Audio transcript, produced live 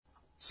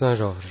Saint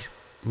Georges,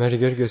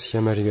 Marigerges ya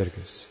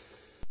Marigerges.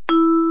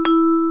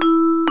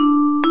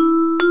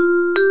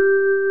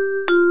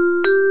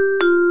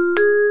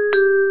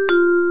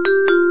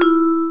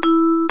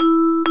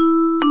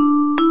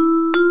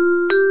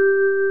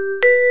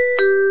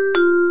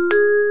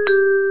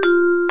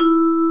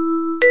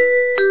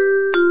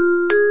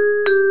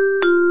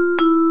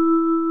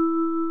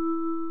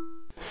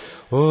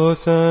 Ô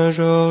Saint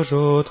Georges,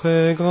 ô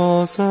très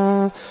grand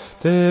saint,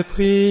 tes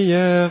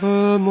prières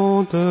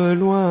montent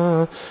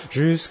loin,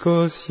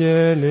 jusqu'au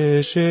ciel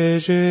et chez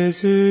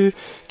Jésus,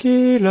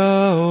 qui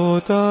là-haut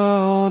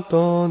t'a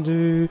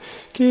entendu,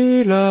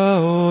 qui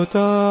là-haut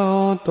t'a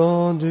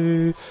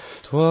entendu.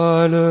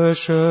 Toi le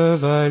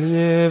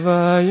chevalier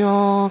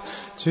vaillant,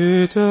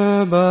 tu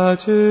te bats,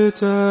 tu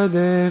te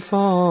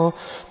défends,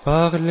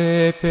 par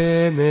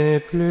l'épée mais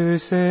plus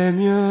c'est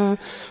mieux,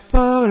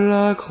 par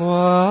la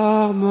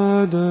croix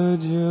arme de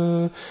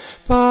Dieu,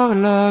 par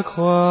la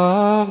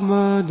croix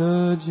arme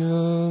de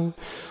Dieu.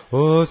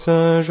 Ô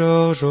Saint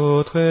Georges,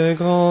 ô très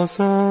grand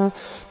saint,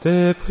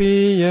 tes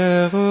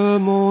prières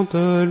montent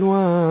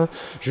loin,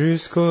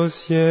 jusqu'au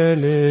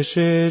ciel et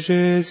chez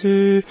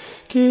Jésus,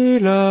 qui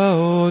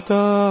là-haut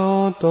t'a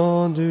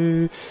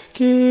entendu,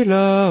 qui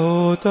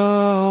là-haut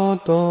t'a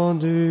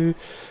entendu.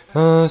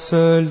 Un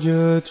seul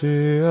Dieu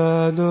tu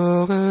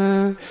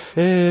adorais,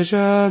 et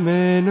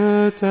jamais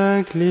ne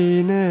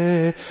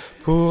t'inclinais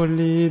pour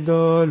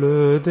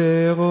l'idole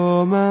des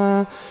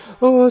Romains.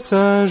 Ô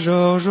Saint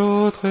Georges,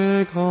 ô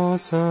très grand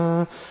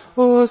saint,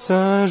 ô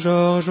Saint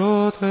Georges,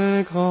 ô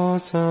très grand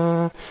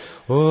saint,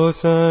 ô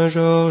Saint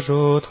Georges,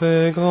 ô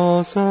très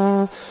grand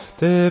saint,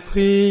 tes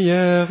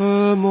prières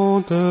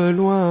montent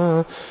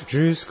loin,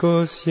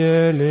 jusqu'au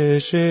ciel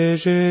et chez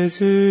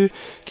Jésus,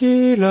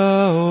 qui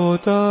là-haut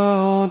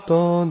t'a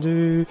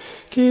entendu,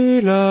 qui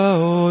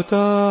là-haut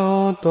t'a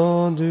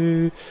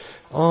entendu.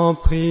 En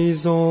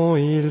prison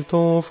ils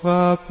t'ont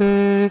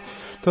frappé,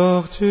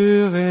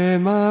 torturé,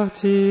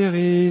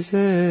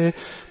 martyrisé,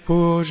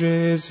 pour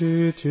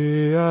Jésus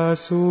tu as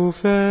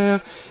souffert,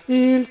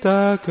 il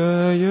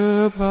t'accueille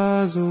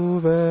bras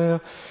ouverts,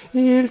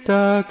 il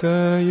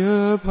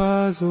t'accueille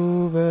bras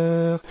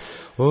ouverts.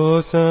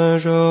 Ô Saint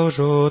Georges,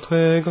 ô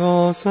très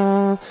grand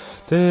saint,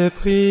 tes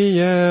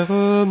prières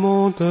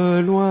montent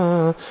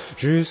loin,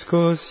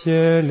 jusqu'au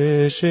ciel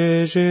et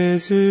chez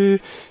Jésus,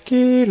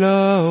 qui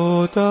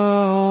là-haut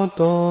t'a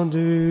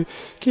entendu,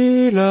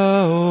 qui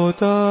là-haut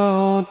t'a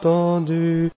entendu.